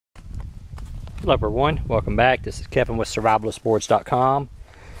Hello everyone, welcome back. This is Kevin with survivalistboards.com.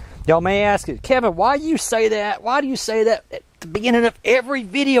 Y'all may ask, Kevin, why do you say that? Why do you say that at the beginning of every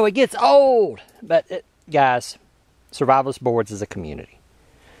video? It gets old. But guys, Survivalist Boards is a community.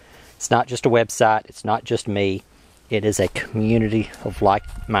 It's not just a website. It's not just me. It is a community of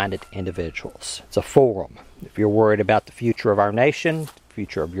like-minded individuals. It's a forum. If you're worried about the future of our nation, the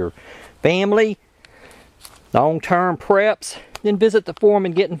future of your family, long-term preps, then visit the forum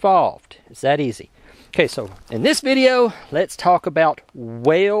and get involved. It's that easy. Okay, so in this video, let's talk about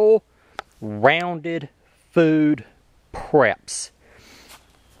well-rounded food preps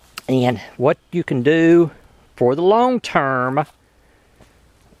and what you can do for the long term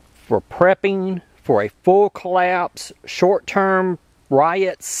for prepping for a full collapse, short-term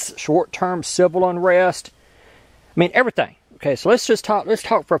riots, short-term civil unrest. I mean, everything. Okay, so let's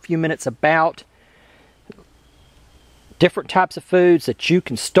talk for a few minutes about different types of foods that you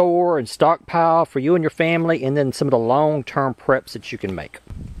can store and stockpile for you and your family, and then some of the long-term preps that you can make.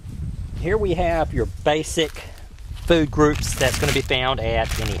 Here we have your basic food groups that's going to be found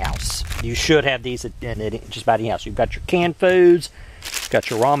at any house. You should have these at just about any house. You've got your canned foods, you've got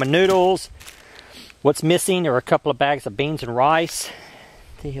your ramen noodles. What's missing are a couple of bags of beans and rice.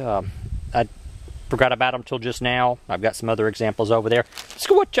 I forgot about them till just now. I've got some other examples over there.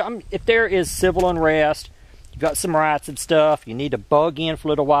 So if there is civil unrest, you've got some riots and stuff, you need to bug in for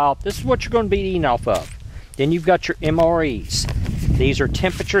a little while, this is what you're going to be eating off of. Then you've got your MREs. These are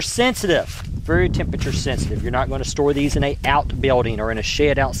temperature sensitive, very temperature sensitive. You're not going to store these in an outbuilding or in a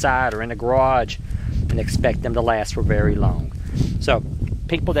shed outside or in a garage and expect them to last for very long. So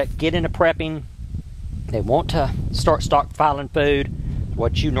people that get into prepping, they want to start stockpiling food,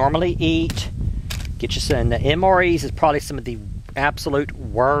 what you normally eat, get you some. The MREs is probably some of the absolute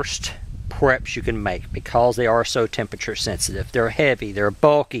worst preps you can make because they are so temperature sensitive. They're heavy, they're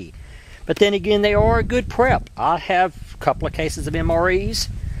bulky, but then again, they are a good prep. I have a couple of cases of MREs.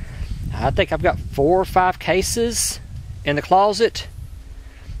 I think I've got 4 or 5 cases in the closet,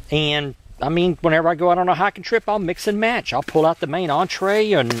 and I mean, whenever I go out on a hiking trip, I'll mix and match. I'll pull out the main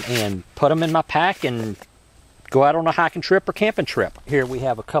entree and put them in my pack and go out on a hiking trip or camping trip. Here we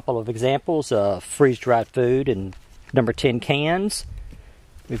have a couple of examples of freeze-dried food in number 10 cans.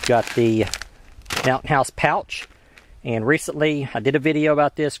 We've got the Mountain House pouch, and recently I did a video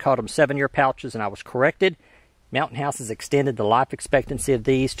about this, called them 7-year pouches, and I was corrected. Mountain House has extended the life expectancy of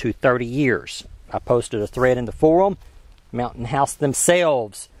these to 30 years. I posted a thread in the forum. Mountain House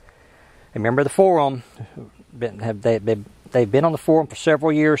themselves, a member of the forum, they've been on the forum for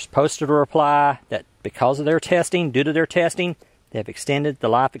several years, posted a reply that because of their testing, due to their testing, they've extended the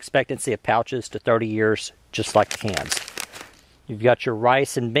life expectancy of pouches to 30 years, just like the cans. You've got your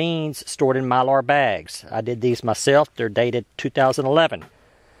rice and beans stored in mylar bags. I did these myself. They're dated 2011.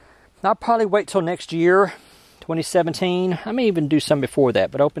 I'll probably wait till next year, 2017. I may even do some before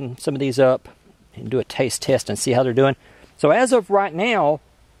that, but open some of these up and do a taste test and see how they're doing. So as of right now,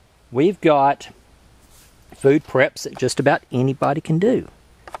 we've got food preps that just about anybody can do.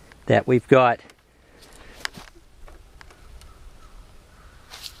 That we've got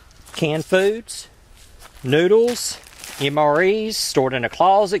canned foods, noodles, MREs stored in a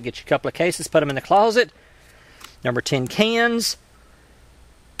closet. Get you a couple of cases, put them in the closet. Number 10 cans,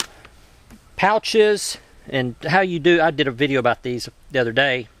 pouches, and how you do. I did a video about these the other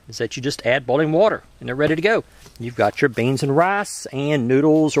day. Is that you just add boiling water and they're ready to go. You've got your beans and rice and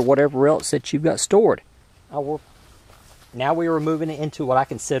noodles or whatever else that you've got stored. Now we are moving into what I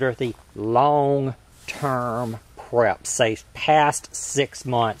consider the long-term prep, say past 6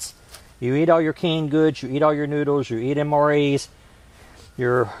 months. You eat all your canned goods, you eat all your noodles, you eat MREs.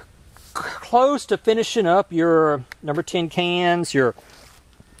 You're close to finishing up your number 10 cans. You're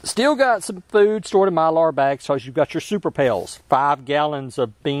still got some food stored in mylar bags because you've got your super pails, 5 gallons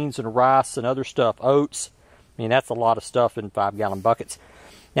of beans and rice and other stuff, oats. I mean, that's a lot of stuff in 5-gallon buckets.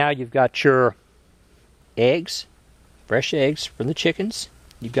 Now you've got your eggs, fresh eggs from the chickens.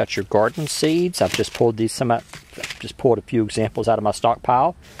 You've got your garden seeds. I've just pulled these a few examples out of my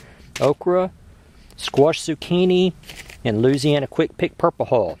stockpile. Okra, squash zucchini, and Louisiana quick pick purple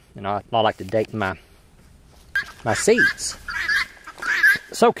hull. And I like to date my seeds.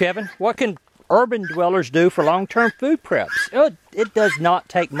 So Kevin, what can urban dwellers do for long-term food preps? It does not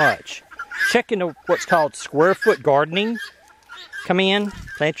take much. Check into what's called square foot gardening. Come in,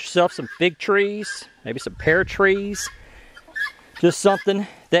 plant yourself some fig trees, maybe some pear trees. Just something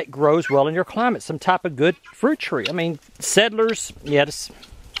that grows well in your climate, some type of good fruit tree. I mean, settlers, yeah, this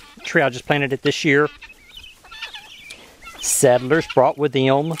tree I just planted it this year. Settlers brought with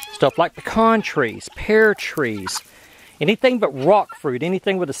them stuff like pecan trees, pear trees, Anything but rock fruit,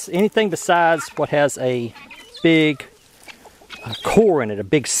 anything besides what has a big core in it, a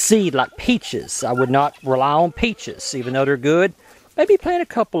big seed like peaches. I would not rely on peaches, even though they're good. Maybe plant a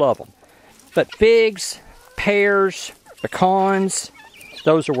couple of them. But figs, pears, pecans,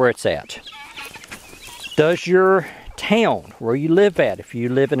 those are where it's at. Does your town, where you live at, if you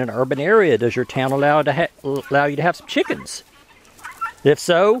live in an urban area, does your town allow you to have some chickens? If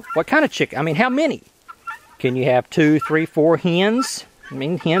so, what kind of chicken? I mean, how many? Can you have 2, 3, 4 hens? I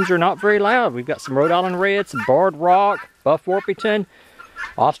mean, hens are not very loud. We've got some Rhode Island Red, some Barred Rock, Buff Orpington,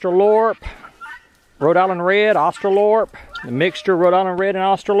 Australorp, Rhode Island Red, Australorp, a mixture Rhode Island Red and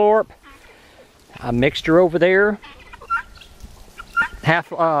Australorp, a mixture over there,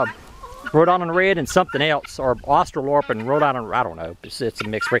 half Rhode Island Red and something else, or Australorp and Rhode Island, I don't know, it's a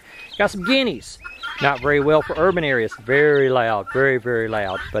mixed breed. Got some guineas, not very well for urban areas, very loud, very, very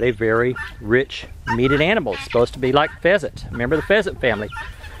loud, but a very rich meated animal. It's supposed to be like pheasant. Remember the pheasant family,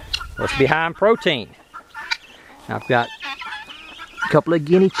 supposed to be high in protein. I've got a couple of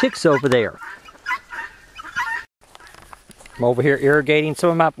guinea chicks over there. I'm over here irrigating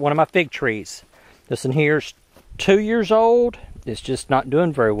one of my fig trees. This one here's 2 years old. It's just not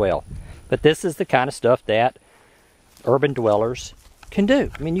doing very well. But this is the kind of stuff that urban dwellers can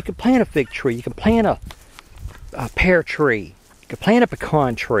do. I mean, you can plant a fig tree, you can plant a pear tree, you can plant a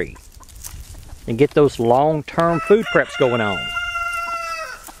pecan tree, and get those long-term food preps going on.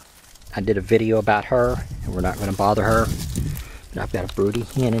 I did a video about her, and we're not going to bother her. But I've got a broody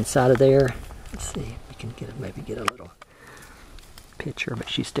hen inside of there. Let's see if we can maybe get a little picture, but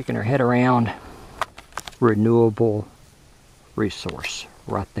she's sticking her head around. Renewable resource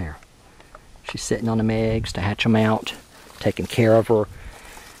right there. She's sitting on them eggs to hatch them out, taking care of her.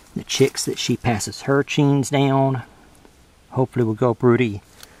 The chicks that she passes her cheens down, hopefully will go broody,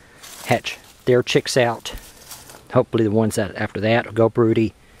 hatch their chicks out. Hopefully the ones that after that will go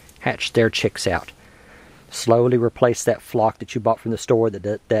broody, hatch their chicks out. Slowly replace that flock that you bought from the store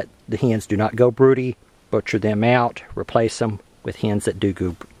that the hens do not go broody. Butcher them out, replace them with hens that do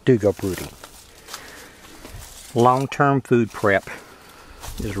go broody. Long-term food prep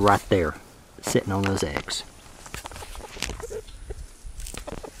is right there, sitting on those eggs.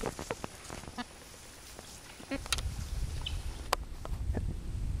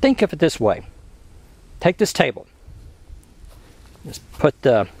 Think of it this way. Take this table. Just put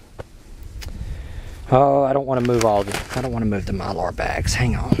the... Oh, I don't want to move I don't want to move the mylar bags.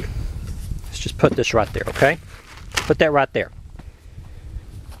 Hang on. Let's just put this right there, okay? Put that right there.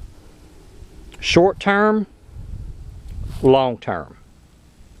 Short term, long term.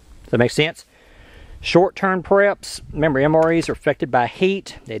 Does that make sense? Short term preps, remember MREs are affected by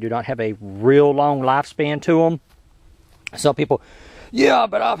heat. They do not have a real long lifespan to them. Some people, yeah,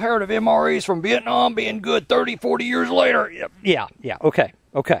 but I've heard of MREs from Vietnam being good 30, 40 years later. Yeah, okay,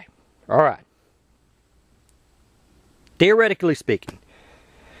 all right. Theoretically speaking,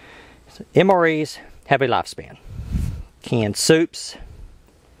 MREs have a lifespan. Canned soups,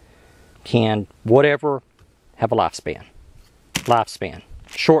 canned whatever, have a lifespan.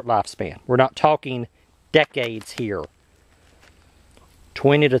 Short lifespan. We're not talking decades here.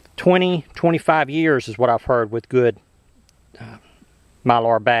 25 years is what I've heard with good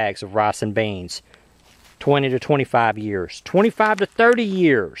mylar bags of rice and beans. 20 to 25 years. 25 to 30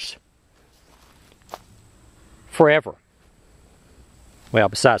 years. Forever. Well,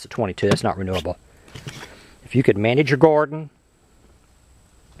 besides the 22, that's not renewable. If you could manage your garden,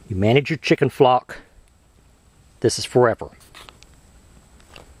 you manage your chicken flock, this is forever.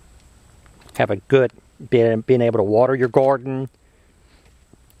 Have a good, being able to water your garden,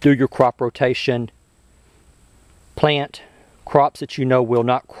 do your crop rotation, plant crops that you know will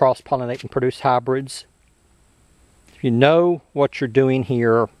not cross-pollinate and produce hybrids. If you know what you're doing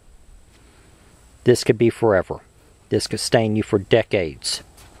here, this could be forever. This could sustain you for decades.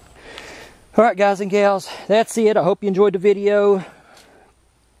 Alright guys and gals, that's it. I hope you enjoyed the video.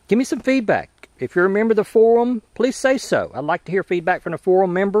 Give me some feedback. If you're a member of the forum, please say so. I'd like to hear feedback from the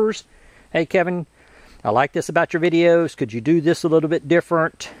forum members. Hey Kevin, I like this about your videos. Could you do this a little bit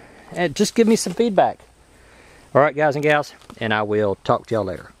different? And just give me some feedback. Alright guys and gals, and I will talk to y'all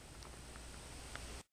later.